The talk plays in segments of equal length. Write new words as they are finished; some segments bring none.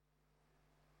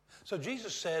So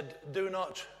Jesus said, do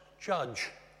not judge.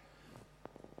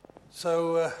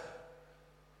 So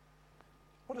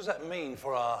what does that mean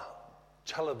for our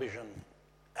television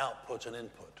output and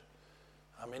input?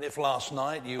 I mean, if last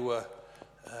night you were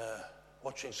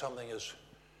watching something as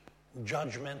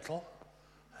judgmental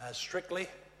as Strictly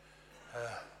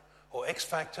or X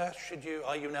Factor,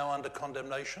 are you now under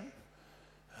condemnation?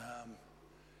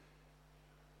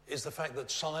 Is the fact that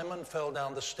Simon fell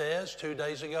down the stairs 2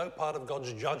 days ago part of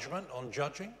God's judgment on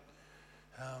judging?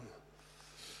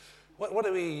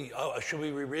 Should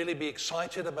we really be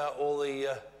excited about all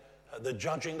the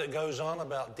judging that goes on,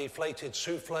 about deflated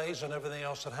souffles and everything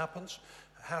else that happens?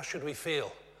 How should we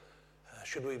feel?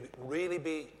 Should we really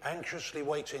be anxiously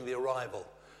waiting the arrival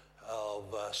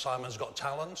of Simon's Got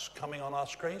Talents coming on our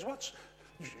screens?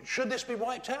 Should this be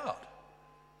wiped out?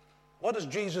 What does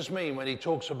Jesus mean when he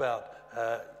talks about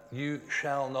you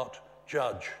shall not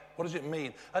judge? What does it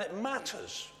mean? And it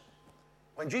matters.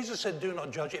 When Jesus said do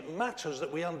not judge, it matters that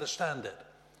we understand it.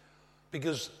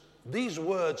 Because these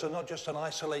words are not just an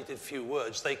isolated few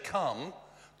words. They come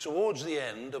towards the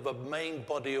end of a main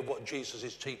body of what Jesus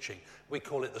is teaching. We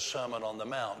call it the Sermon on the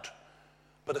Mount.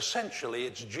 But essentially,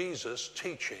 it's Jesus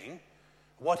teaching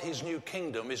what his new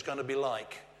kingdom is going to be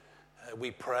like.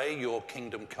 We pray, your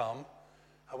kingdom come.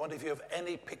 I wonder if you have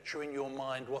any picture in your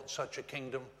mind what such a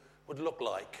kingdom would look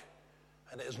like.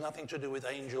 And it has nothing to do with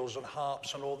angels and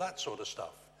harps and all that sort of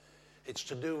stuff. It's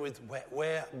to do with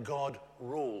where God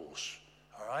rules.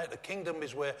 All right? A kingdom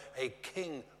is where a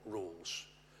king rules.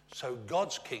 So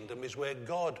God's kingdom is where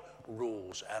God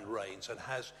rules and reigns and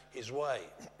has his way.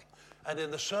 And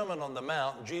in the Sermon on the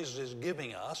Mount, Jesus is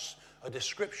giving us a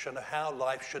description of how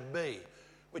life should be,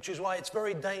 which is why it's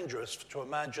very dangerous to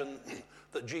imagine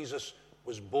that Jesus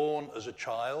was born as a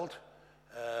child,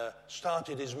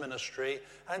 started his ministry,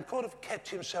 and kind of kept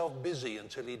himself busy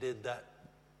until he did that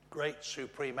great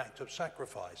supreme act of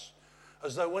sacrifice,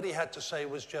 as though what he had to say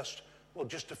was just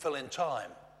to fill in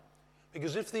time.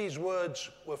 Because if these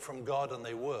words were from God, and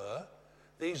they were,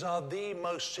 these are the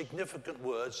most significant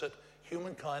words that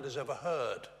humankind has ever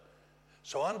heard.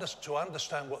 So to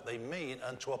understand what they mean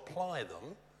and to apply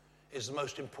them is the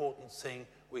most important thing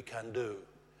we can do.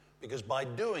 Because by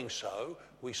doing so,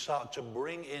 we start to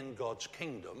bring in God's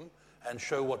kingdom and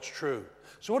show what's true.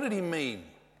 So what did he mean?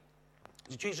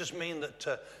 Did Jesus mean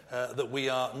that we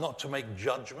are not to make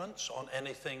judgments on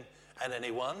anything and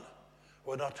anyone?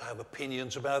 We're not to have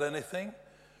opinions about anything?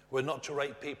 We're not to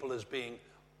rate people as being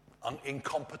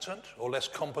incompetent or less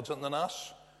competent than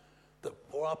us?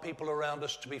 Or are people around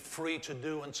us to be free to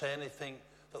do and say anything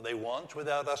that they want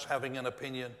without us having an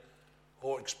opinion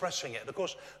or expressing it? Of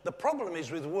course, the problem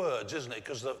is with words, isn't it?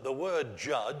 Because the word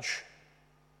judge,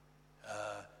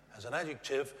 as an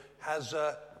adjective, has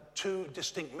two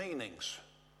distinct meanings.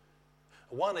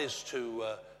 One is to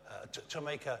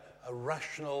make a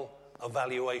rational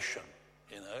evaluation.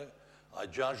 You know, I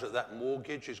judge that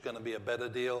mortgage is going to be a better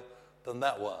deal than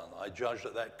that one. I judge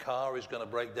that car is going to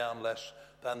break down less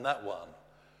than that one.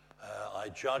 I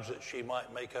judge that she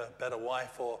might make a better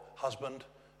wife or husband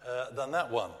than that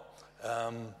one.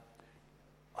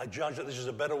 I judge that this is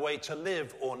a better way to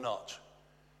live or not.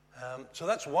 So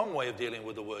that's one way of dealing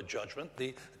with the word judgment.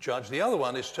 The other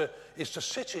one is to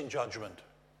sit in judgment,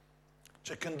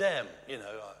 to condemn. You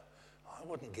know, I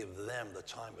wouldn't give them the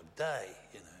time of day.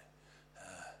 You know,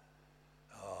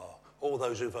 all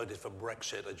those who voted for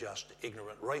Brexit are just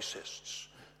ignorant racists.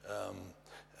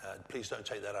 Please don't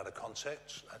take that out of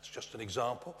context. That's just an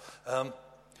example.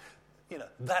 You know,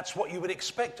 that's what you would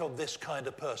expect of this kind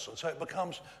of person. So it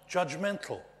becomes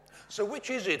judgmental. So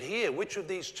which is it here? Which of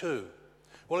these two?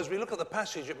 Well, as we look at the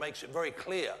passage, it makes it very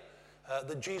clear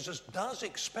that Jesus does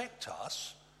expect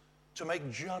us to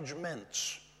make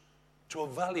judgments, to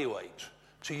evaluate,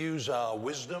 to use our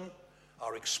wisdom,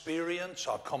 our experience,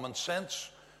 our common sense,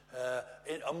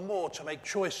 and more to make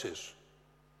choices.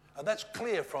 And that's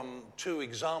clear from two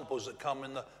examples that come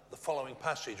in the following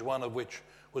passage, one of which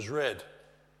was read,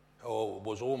 or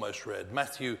was almost read.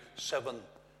 Matthew 7,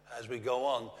 as we go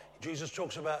on, Jesus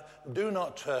talks about do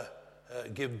not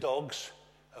give dogs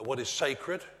what is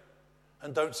sacred,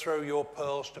 and don't throw your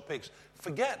pearls to pigs.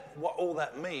 Forget what all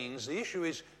that means. The issue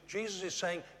is Jesus is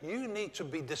saying you need to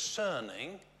be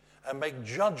discerning and make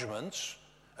judgments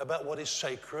about what is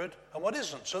sacred and what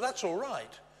isn't. So that's all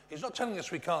right. He's not telling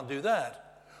us we can't do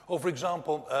that. Or, for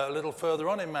example, a little further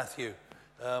on in Matthew,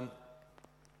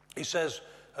 he says,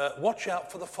 watch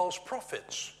out for the false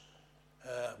prophets,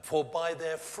 for by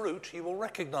their fruit you will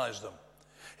recognize them.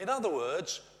 In other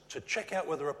words, to check out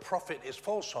whether a prophet is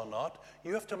false or not,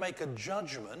 you have to make a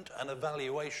judgment and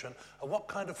evaluation of what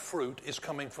kind of fruit is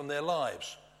coming from their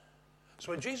lives.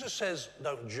 So when Jesus says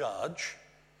don't judge,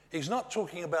 he's not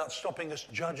talking about stopping us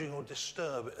judging or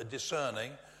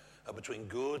discerning between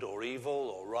good or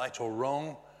evil or right or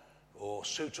wrong or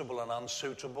suitable and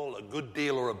unsuitable, a good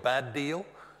deal or a bad deal,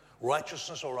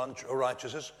 righteousness or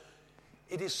unrighteousness.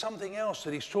 It is something else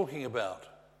that he's talking about.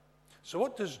 So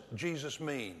what does Jesus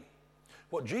mean?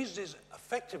 What Jesus is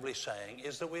effectively saying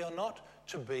is that we are not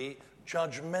to be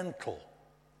judgmental.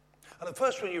 And at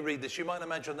first when you read this, you might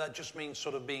imagine that just means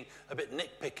sort of being a bit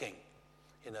nitpicking,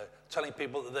 telling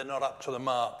people that they're not up to the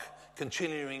mark,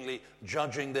 continually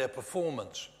judging their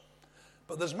performance.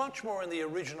 But there's much more in the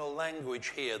original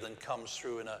language here than comes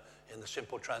through in the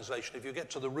simple translation. If you get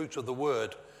to the root of the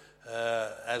word,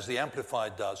 as the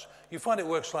Amplified does, you find it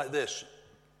works like this.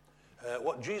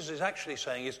 What Jesus is actually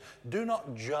saying is, do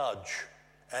not judge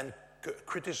and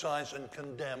criticize and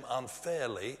condemn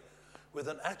unfairly with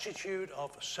an attitude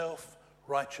of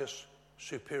self-righteous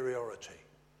superiority.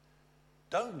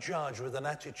 Don't judge with an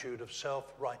attitude of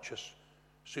self-righteous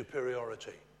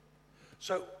superiority.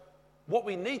 So what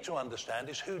we need to understand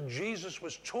is who Jesus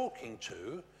was talking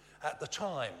to at the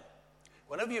time.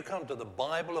 Whenever you come to the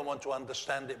Bible and want to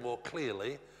understand it more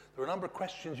clearly, there are a number of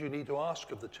questions you need to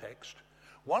ask of the text.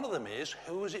 One of them is,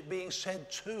 who is it being said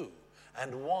to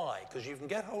and why? Because you can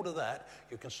get hold of that,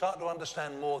 you can start to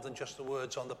understand more than just the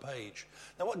words on the page.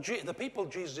 Now, the people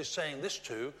Jesus is saying this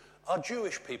to are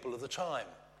Jewish people of the time.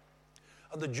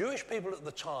 And the Jewish people at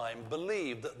the time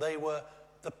believed that they were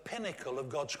the pinnacle of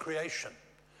God's creation.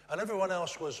 And everyone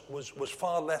else was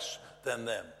far less than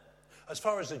them. As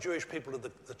far as the Jewish people of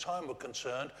the time were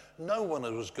concerned, no one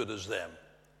was as good as them.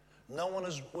 No one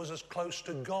was as close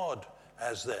to God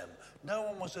as them. No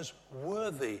one was as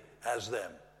worthy as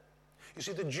them. You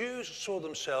see, the Jews saw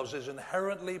themselves as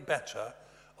inherently better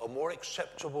or more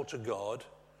acceptable to God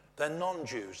than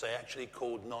non-Jews. They actually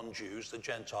called non-Jews, the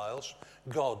Gentiles,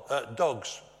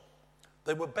 dogs.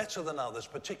 They were better than others,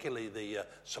 particularly the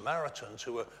Samaritans,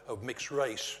 who were of mixed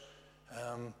race.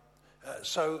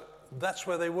 So that's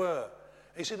where they were.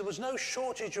 You see, there was no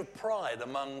shortage of pride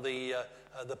among the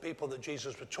people that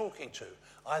Jesus was talking to,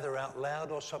 either out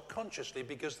loud or subconsciously,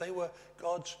 because they were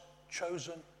God's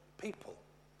chosen people.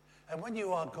 And when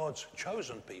you are God's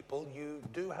chosen people, you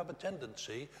do have a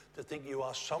tendency to think you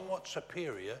are somewhat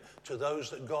superior to those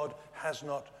that God has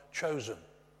not chosen.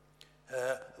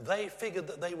 They figured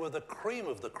that they were the cream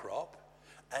of the crop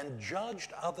and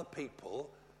judged other people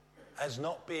as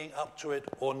not being up to it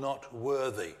or not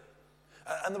worthy.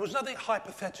 And there was nothing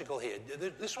hypothetical here.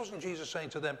 This wasn't Jesus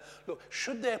saying to them, look,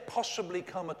 should there possibly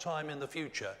come a time in the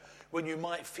future when you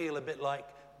might feel a bit like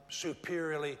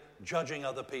superiorly judging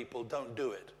other people, don't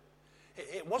do it.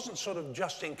 It wasn't sort of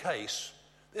just in case.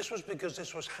 This was because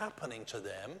this was happening to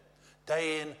them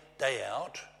day in, day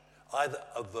out, either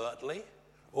overtly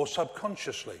or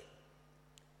subconsciously.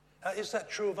 Is that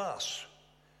true of us?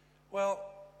 Well,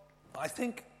 I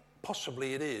think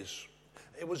possibly it is.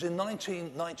 It was in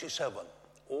 1997,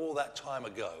 all that time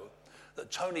ago, that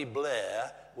Tony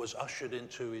Blair was ushered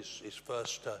into his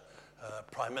first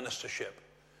prime ministership.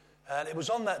 And it was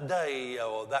on that day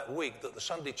or that week that the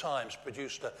Sunday Times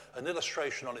produced an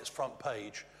illustration on its front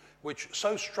page, which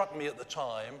so struck me at the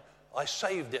time, I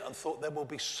saved it and thought there will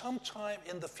be some time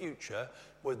in the future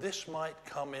where this might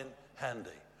come in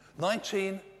handy.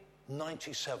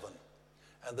 1997.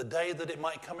 And the day that it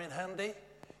might come in handy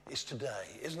is today.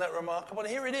 Isn't that remarkable? And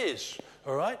here it is,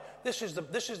 all right? This is the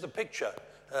picture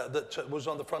that was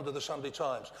on the front of the Sunday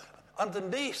Times.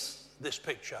 Underneath this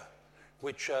picture,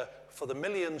 which for the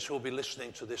millions who will be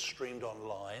listening to this streamed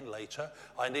online later,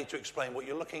 I need to explain what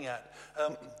you're looking at.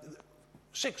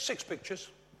 Six pictures.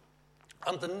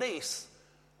 Underneath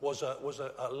was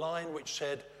a line which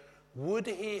said, would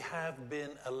he have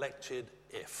been elected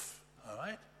if? All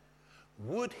right?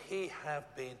 Would he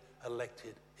have been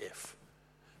elected if?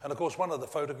 And of course, one of the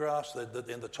photographs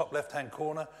in the top left-hand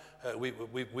corner,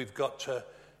 we've got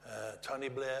Tony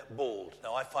Blair bald.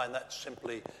 Now, I find that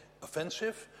simply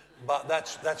offensive, but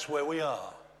that's where we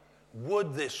are.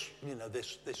 Would this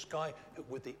guy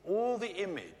with all the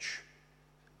image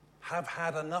have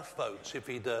had enough votes if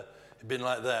he'd been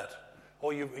like that?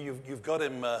 Or you've got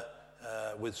him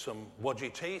with some wodgy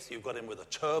teeth. You've got him with a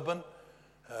turban.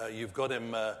 You've got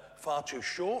him far too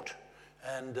short,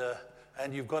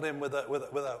 and you've got him with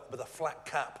a flat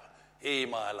cap.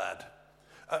 My lad.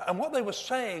 And what they were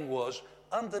saying was,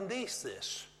 underneath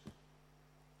this,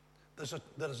 there's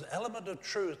an element of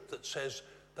truth that says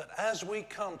that as we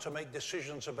come to make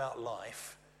decisions about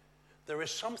life, there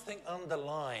is something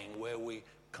underlying where we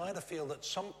kind of feel that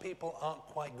some people aren't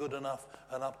quite good enough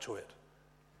and up to it.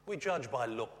 We judge by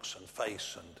looks and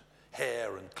face and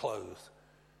hair and clothes.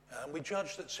 And we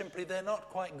judge that simply they're not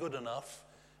quite good enough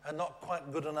and not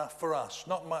quite good enough for us.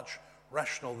 Not much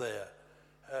rational there.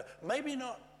 Maybe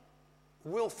not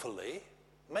willfully,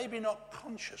 maybe not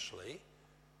consciously,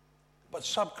 but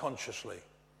subconsciously.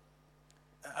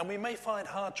 And we may find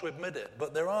hard to admit it,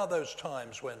 but there are those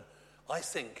times when I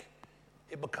think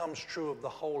it becomes true of the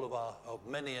whole of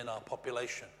many in our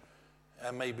population,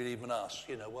 and maybe even us.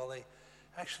 Well,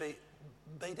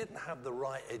 they didn't have the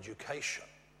right education,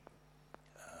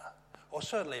 or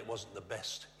certainly it wasn't the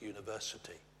best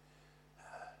university.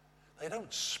 They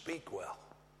don't speak well.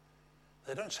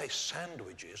 They don't say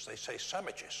sandwiches, they say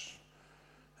sandwiches.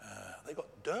 They got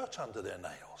dirt under their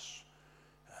nails.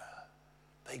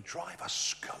 They drive a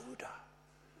Skoda.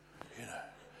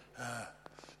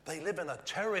 They live in a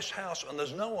terrace house and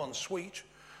there's no ensuite.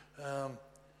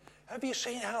 Have you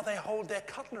seen how they hold their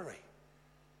cutlery?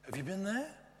 Have you been there?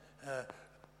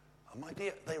 My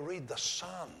dear, they read the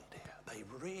sun, dear. They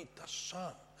read the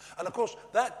sun. And of course,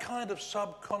 that kind of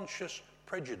subconscious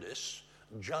prejudice,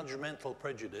 judgmental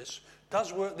prejudice,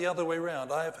 does work the other way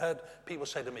around. I have had people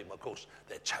say to me, well, of course,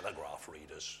 they're telegraph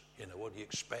readers. What do you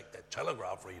expect? They're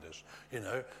telegraph readers.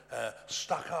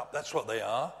 Stuck up, that's what they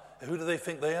are. Who do they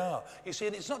think they are? You see,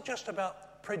 and it's not just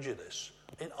about prejudice.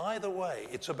 In either way,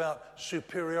 it's about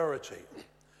superiority.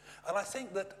 And I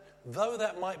think that though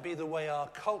that might be the way our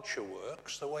culture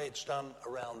works, the way it's done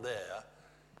around there,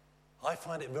 I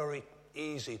find it very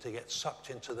easy to get sucked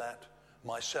into that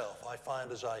myself. I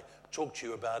find as I talk to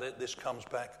you about it, this comes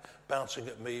back bouncing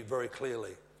at me very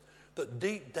clearly, that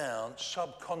deep down,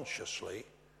 subconsciously,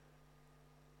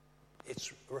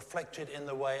 it's reflected in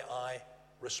the way I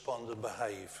respond and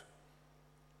behave,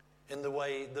 in the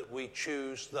way that we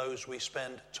choose those we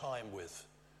spend time with,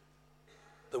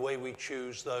 the way we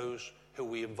choose those who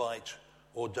we invite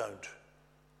or don't,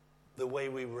 the way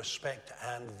we respect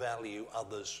and value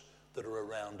others that are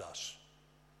around us.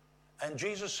 And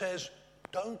Jesus says,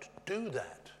 don't do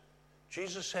that.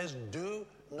 Jesus says, do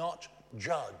not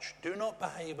judge. Do not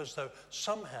behave as though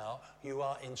somehow you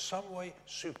are in some way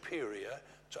superior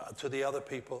to the other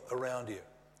people around you.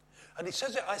 And he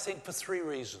says it, I think, for three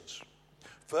reasons.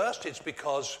 First, it's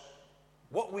because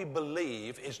what we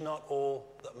believe is not all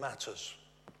that matters.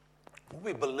 What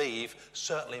we believe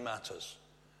certainly matters.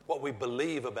 What we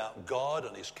believe about God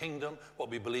and his kingdom, what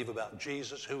we believe about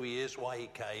Jesus, who he is, why he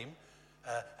came,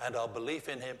 and our belief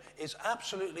in him is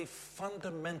absolutely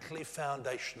fundamentally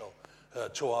foundational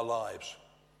to our lives.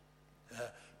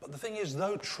 But the thing is,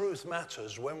 though truth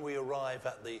matters when we arrive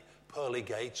at the pearly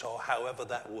gates, or however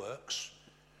that works,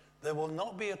 there will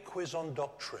not be a quiz on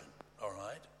doctrine, all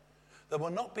right? There will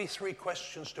not be three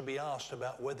questions to be asked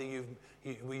about whether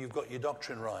you've got your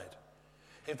doctrine right.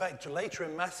 In fact, later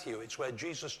in Matthew, it's where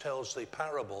Jesus tells the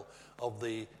parable of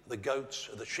the goats,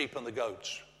 the sheep and the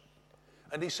goats.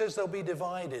 And he says they'll be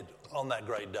divided on that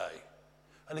great day.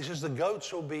 And he says the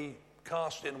goats will be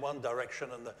cast in one direction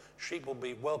and the sheep will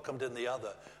be welcomed in the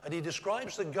other. And he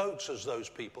describes the goats as those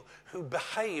people who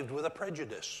behaved with a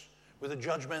prejudice, with a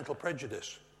judgmental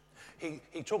prejudice.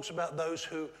 He talks about those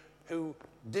who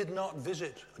did not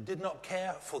visit, did not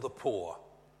care for the poor,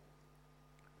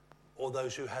 or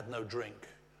those who had no drink,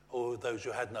 or those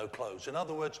who had no clothes. In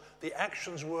other words, the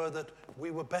actions were that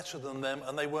we were better than them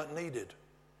and they weren't needed.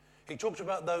 He talked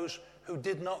about those who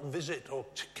did not visit or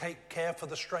care for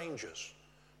the strangers.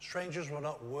 Strangers were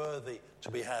not worthy to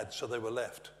be had, so they were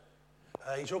left.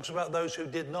 He talks about those who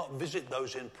did not visit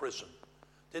those in prison,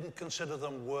 didn't consider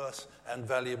them worth and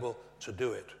valuable to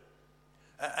do it.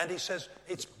 And he says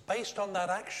it's based on that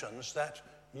actions that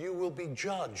you will be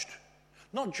judged.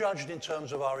 Not judged in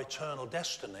terms of our eternal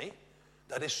destiny,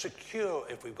 that is secure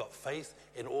if we've got faith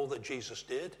in all that Jesus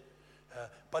did,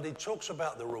 but it talks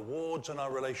about the rewards and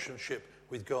our relationship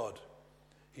with God.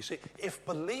 You see, if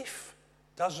belief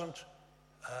doesn't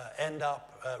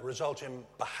result in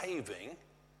behaving,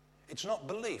 it's not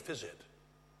belief, is it?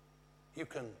 You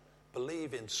can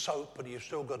believe in soap, but you've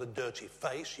still got a dirty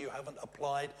face. You haven't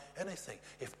applied anything.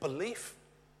 If belief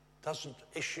doesn't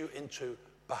issue into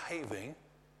behaving,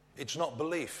 it's not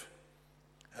belief.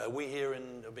 We here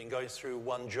have been going through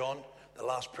 1 John, the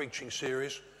last preaching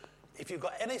series. If you've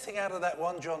got anything out of that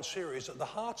 1 John series, at the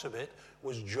heart of it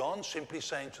was John simply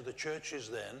saying to the churches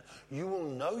then, you will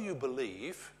know you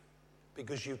believe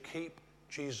because you keep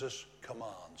Jesus'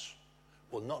 commands.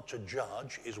 Well, not to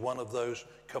judge is one of those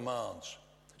commands.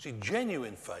 See,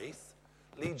 genuine faith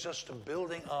leads us to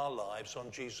building our lives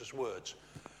on Jesus' words.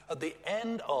 At the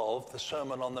end of the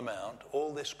Sermon on the Mount,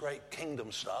 all this great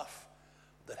kingdom stuff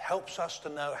that helps us to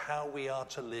know how we are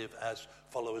to live as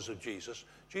followers of Jesus,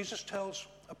 Jesus tells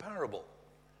a parable.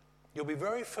 You'll be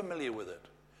very familiar with it.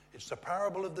 It's the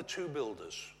parable of the two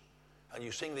builders. and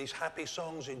you sing these happy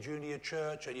songs in junior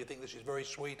church and you think this is very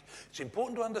sweet. It's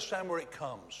important to understand where it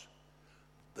comes.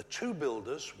 The two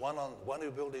builders, one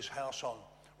who built his house on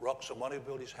rocks and one who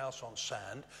built his house on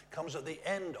sand, comes at the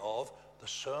end of the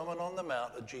Sermon on the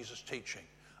Mount of Jesus' teaching,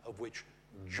 of which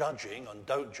judging and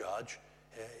don't judge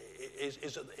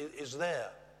is there.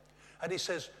 And he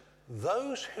says,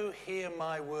 those who hear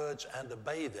my words and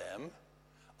obey them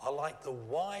are like the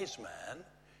wise man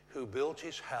who built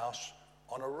his house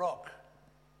on a rock.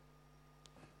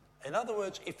 In other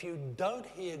words, if you don't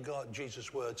hear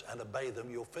Jesus' words and obey them,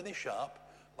 you'll finish up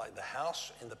like the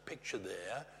house in the picture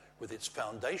there with its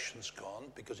foundations gone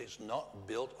because it's not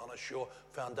built on a sure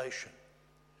foundation.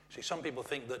 See, some people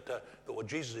think that what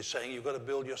Jesus is saying, you've got to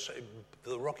build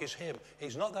the rock is him.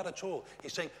 He's not that at all.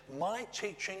 He's saying, my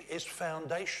teaching is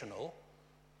foundational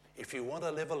if you want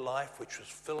to live a life which is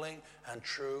filling and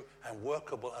true and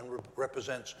workable and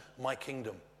represents my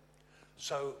kingdom.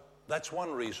 So that's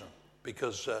one reason,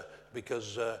 because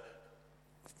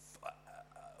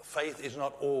faith is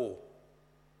not all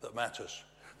that matters.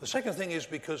 The second thing is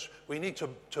because we need to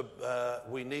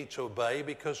obey,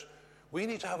 because we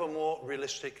need to have a more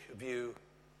realistic view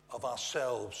of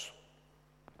ourselves.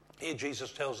 Here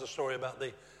Jesus tells the story about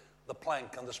the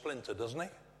plank and the splinter, doesn't he?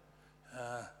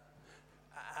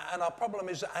 And our problem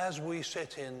is that as we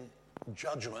sit in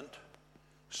judgment,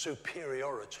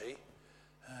 superiority,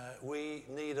 we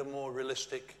need a more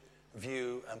realistic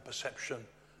view and perception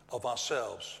of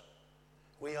ourselves.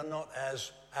 We are not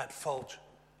as at fault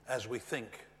as we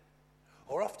think.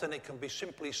 Or often it can be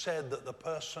simply said that the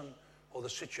person or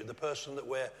the person that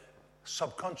we're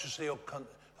subconsciously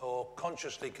or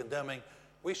consciously condemning,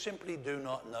 we simply do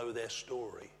not know their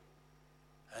story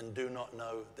and do not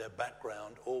know their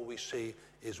background. All we see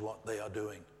is what they are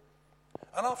doing.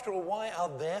 And after all, why are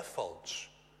their faults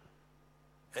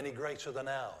any greater than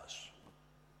ours?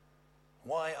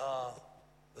 Why are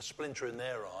the splinter in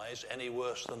their eyes any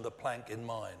worse than the plank in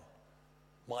mine?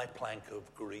 My plank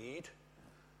of greed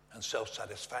and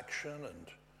self-satisfaction and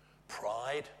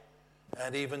pride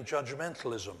and even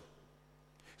judgmentalism.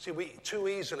 See, we too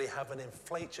easily have an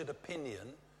inflated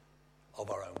opinion of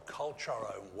our own culture,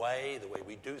 our own way, the way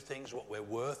we do things, what we're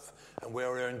worth, and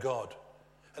where we are in God.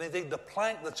 And indeed, the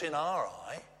plank that's in our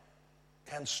eye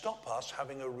can stop us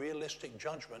having a realistic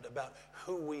judgment about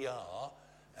who we are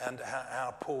and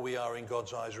how poor we are in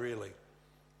God's eyes, really.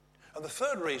 And the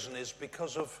third reason is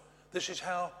because of this is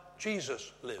how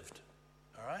Jesus lived,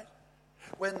 all right?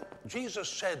 When Jesus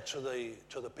said to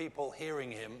the people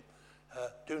hearing him,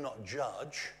 do not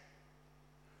judge,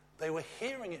 they were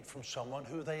hearing it from someone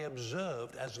who they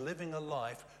observed as living a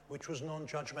life which was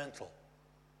non-judgmental.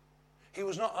 He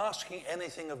was not asking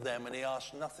anything of them, and he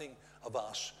asked nothing of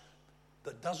us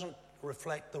that doesn't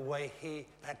reflect the way he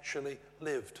actually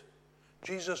lived.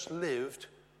 Jesus lived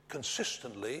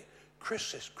consistently,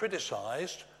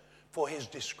 criticized for his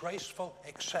disgraceful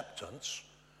acceptance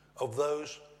of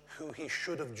those who he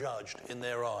should have judged in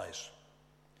their eyes.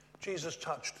 Jesus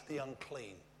touched the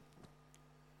unclean.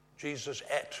 Jesus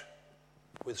ate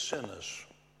with sinners.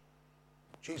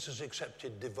 Jesus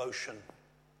accepted devotion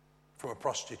from a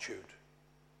prostitute.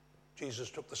 Jesus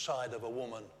took the side of a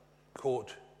woman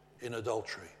caught in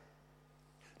adultery.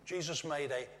 Jesus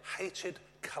made a hated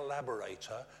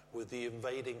collaborator with the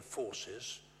invading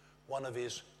forces one of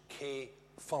his key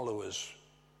followers.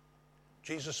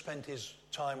 Jesus spent his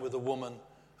time with a woman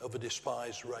of a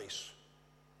despised race.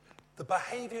 The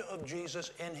behavior of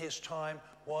Jesus in his time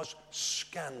was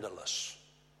scandalous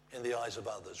in the eyes of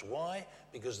others. Why?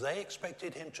 Because they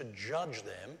expected him to judge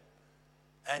them,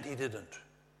 and he didn't.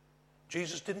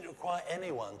 Jesus didn't require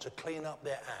anyone to clean up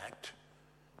their act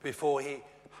before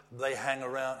they hang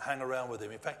around with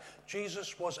him. In fact,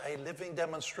 Jesus was a living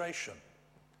demonstration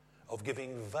of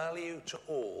giving value to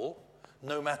all,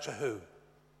 no matter who.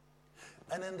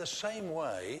 And in the same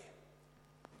way,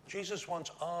 Jesus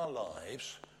wants our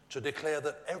lives to declare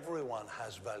that everyone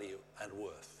has value and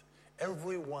worth.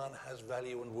 Everyone has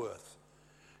value and worth,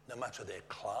 no matter their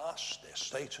class, their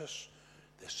status,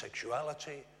 their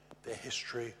sexuality, their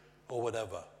history, or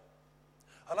whatever.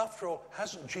 And after all,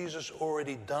 hasn't Jesus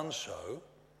already done so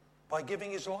by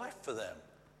giving his life for them?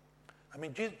 I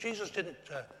mean, Jesus didn't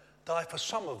die for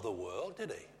some of the world,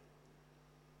 did he?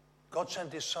 God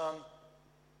sent his son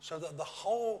so that the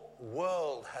whole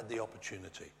world had the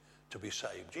opportunity to be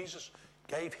saved. Jesus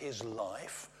gave his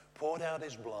life, poured out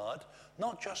his blood,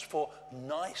 not just for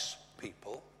nice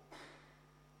people,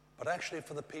 but actually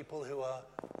for the people who are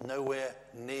nowhere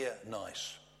near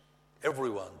nice.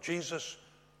 Everyone. Jesus,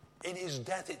 in his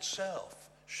death itself,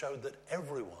 showed that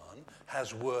everyone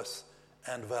has worth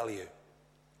and value.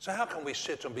 So how can we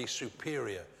sit and be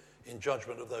superior in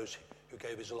judgment of those who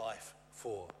gave his life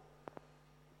for.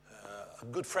 A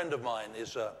good friend of mine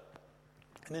is an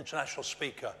international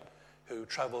speaker who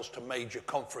travels to major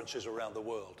conferences around the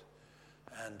world.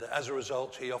 And as a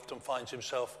result, he often finds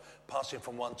himself passing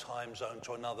from one time zone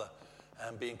to another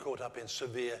and being caught up in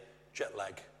severe jet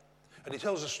lag. And he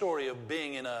tells a story of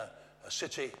being in a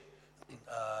city,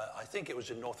 I think it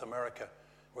was in North America,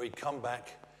 where he'd come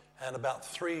back, and about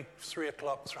 3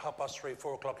 o'clock, 3:30,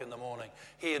 4 o'clock in the morning,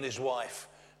 he and his wife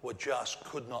just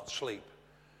could not sleep.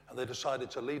 And they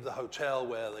decided to leave the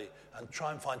hotel and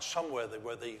try and find somewhere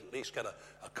where they at least get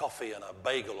a coffee and a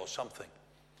bagel or something.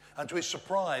 And to his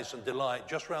surprise and delight,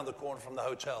 just around the corner from the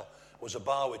hotel was a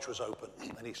bar which was open.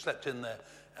 And he slept in there,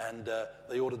 and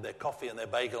they ordered their coffee and their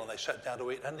bagel, and they sat down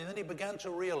to eat. And then he began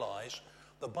to realize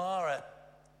the bar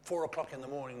at 4 o'clock in the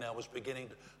morning now was beginning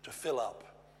to fill up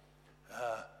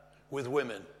with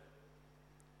women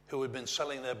who had been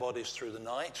selling their bodies through the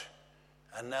night,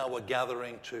 and now were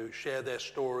gathering to share their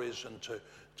stories and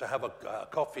to have a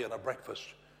coffee and a breakfast.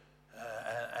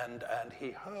 And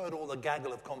he heard all the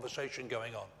gaggle of conversation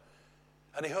going on.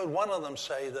 And he heard one of them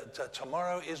say that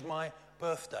tomorrow is my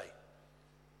birthday.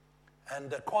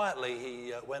 And quietly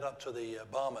he went up to the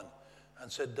barman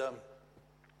and said,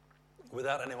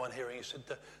 without anyone hearing, he said,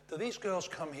 do these girls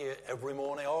come here every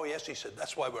morning? Oh, yes, he said,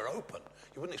 that's why we're open.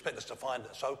 You wouldn't expect us to find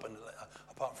us open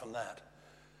apart from that.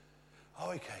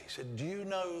 Oh, okay. He said, do you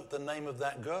know the name of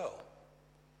that girl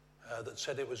that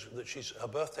said that she's her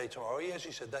birthday tomorrow? Oh, yes,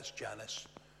 he said, that's Janice.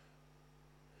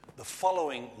 The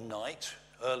following night,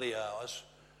 early hours,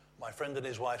 my friend and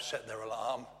his wife set their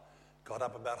alarm, got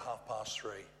up about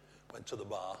 3:30, went to the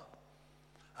bar.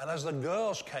 And as the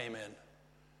girls came in,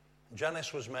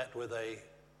 Janice was met with a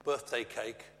birthday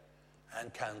cake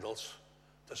and candles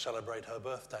to celebrate her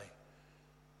birthday.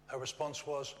 Her response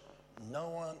was, no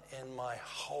one in my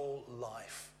whole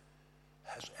life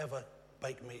has ever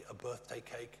baked me a birthday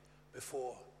cake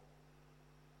before.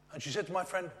 And she said to my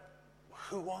friend,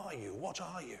 who are you? What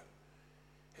are you?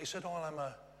 He said,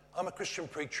 oh, I'm a Christian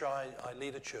preacher. I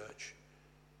lead a church.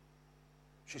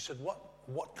 She said,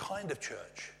 what kind of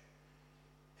church?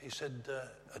 He said,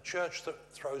 a church that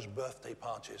throws birthday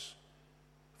parties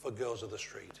for girls of the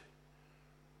street.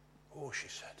 Oh, she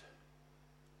said,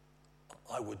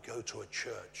 I would go to a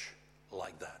church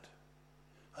like that.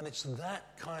 And it's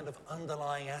that kind of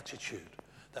underlying attitude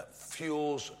that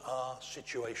fuels our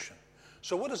situation.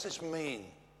 So what does this mean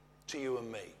to you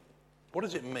and me? What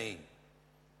does it mean?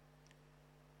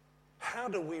 How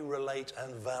do we relate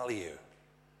and value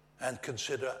and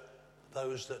consider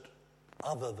those that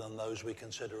other than those we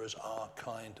consider as our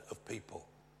kind of people?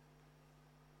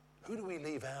 Who do we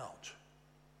leave out?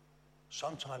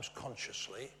 Sometimes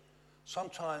consciously,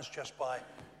 sometimes just by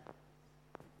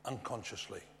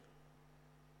unconsciously.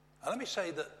 And let me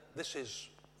say that this is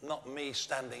not me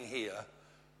standing here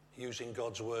using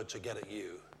God's word to get at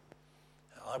you.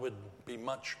 I would be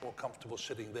much more comfortable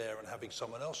sitting there and having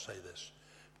someone else say this,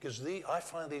 because I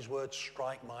find these words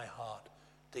strike my heart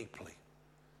deeply.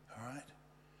 All right?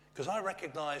 Because I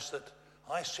recognize that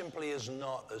I simply is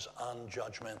not as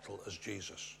unjudgmental as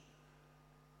Jesus.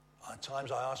 At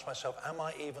times I ask myself, am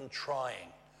I even trying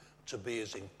to be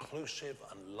as inclusive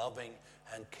and loving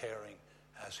and caring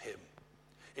as him?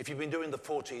 If you've been doing the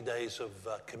 40 days of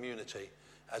community,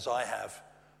 as I have,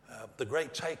 the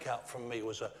great takeout from me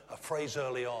was a phrase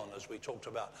early on as we talked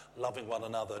about loving one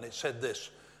another. And it said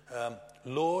this,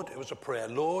 Lord, it was a prayer,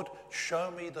 Lord,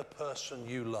 show me the person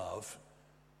you love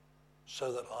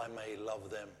so that I may love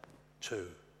them too.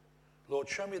 Lord,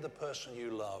 show me the person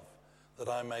you love that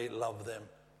I may love them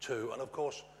too. And of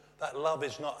course, that love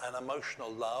is not an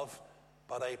emotional love,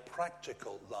 but a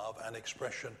practical love and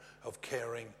expression of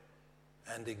caring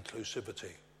and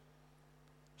inclusivity.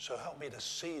 So help me to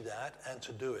see that and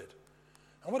to do it.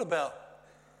 And what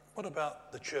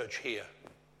about the church here?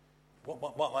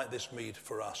 What might this mean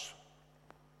for us?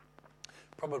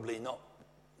 Probably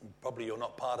you're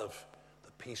not part of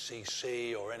the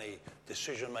PCC or any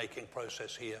decision-making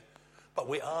process here, but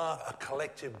we are a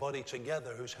collective body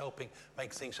together who's helping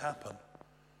make things happen.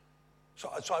 So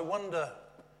I wonder,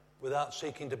 without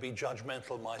seeking to be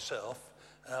judgmental myself,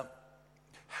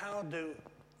 how do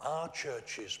our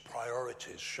church's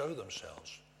priorities show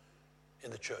themselves in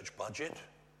the church budget,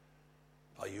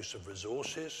 our use of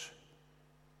resources?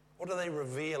 What do they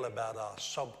reveal about our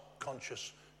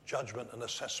subconscious judgment and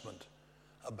assessment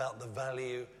about the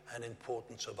value and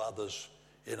importance of others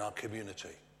in our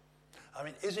community? I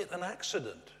mean, is it an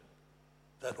accident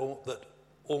that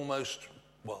almost,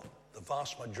 the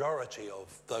vast majority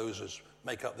of those who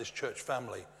make up this church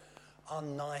family are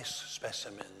nice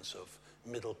specimens of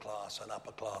middle class and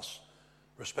upper class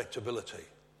respectability.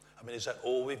 I mean, is that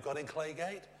all we've got in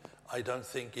Claygate? I don't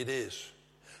think it is.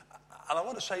 And I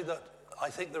want to say that I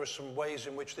think there are some ways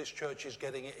in which this church is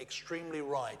getting it extremely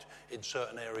right in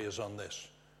certain areas on this.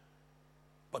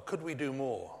 But could we do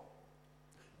more?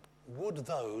 Would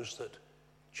those that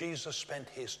Jesus spent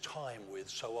his time with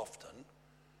so often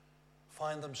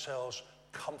find themselves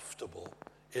comfortable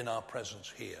in our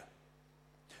presence here?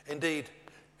 Indeed,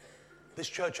 this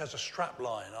church has a strap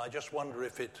line. I just wonder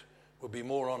if it would be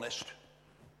more honest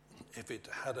if it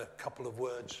had a couple of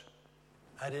words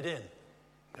added in.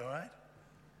 All right?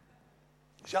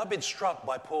 See, I've been struck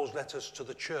by Paul's letters to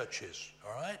the churches,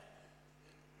 all right?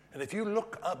 And if you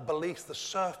look up beneath the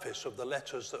surface of the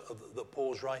letters that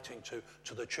Paul's writing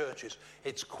to the churches,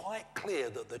 it's quite clear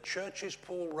that the churches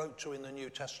Paul wrote to in the New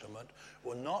Testament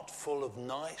were not full of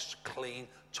nice, clean,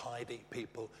 tidy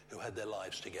people who had their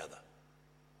lives together.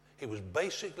 He was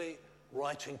basically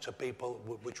writing to people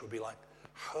which would be like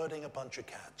herding a bunch of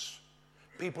cats.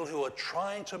 People who are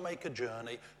trying to make a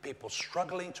journey, people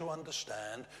struggling to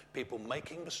understand, people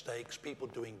making mistakes, people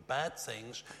doing bad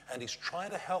things, and he's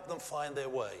trying to help them find their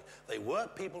way. They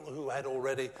weren't people who had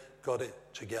already got it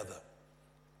together.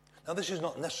 Now, this is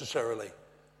not necessarily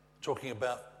talking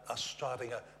about us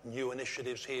starting new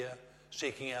initiatives here,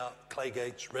 seeking out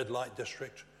Claygate's red light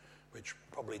district, which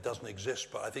probably doesn't exist,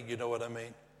 but I think you know what I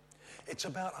mean. It's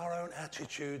about our own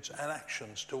attitudes and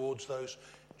actions towards those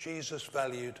Jesus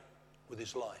valued with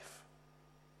his life.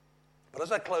 But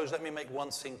as I close, let me make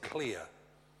one thing clear.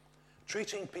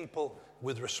 Treating people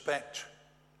with respect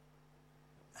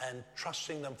and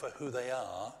trusting them for who they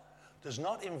are does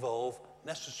not involve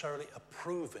necessarily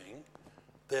approving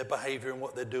their behavior and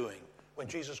what they're doing. When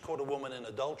Jesus caught a woman in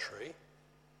adultery,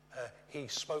 he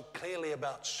spoke clearly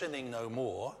about sinning no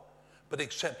more, but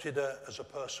accepted her as a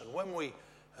person. When we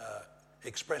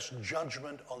express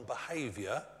judgment on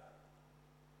behavior,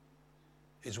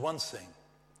 is one thing,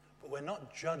 but we're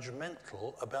not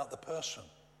judgmental about the person.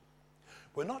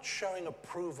 We're not showing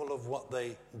approval of what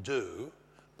they do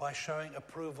by showing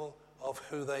approval of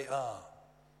who they are.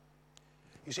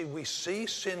 You see, we see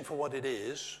sin for what it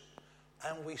is,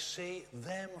 and we see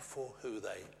them for who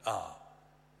they are.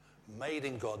 Made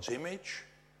in God's image,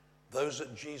 those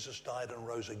that Jesus died and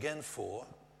rose again for,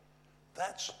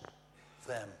 that's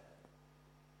them.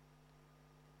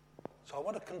 So I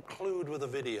want to conclude with a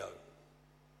video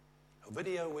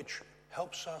which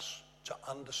helps us to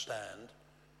understand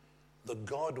the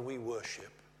God we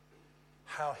worship,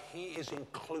 how he is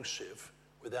inclusive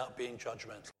without being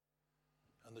judgmental,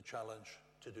 and the challenge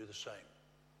to do the same.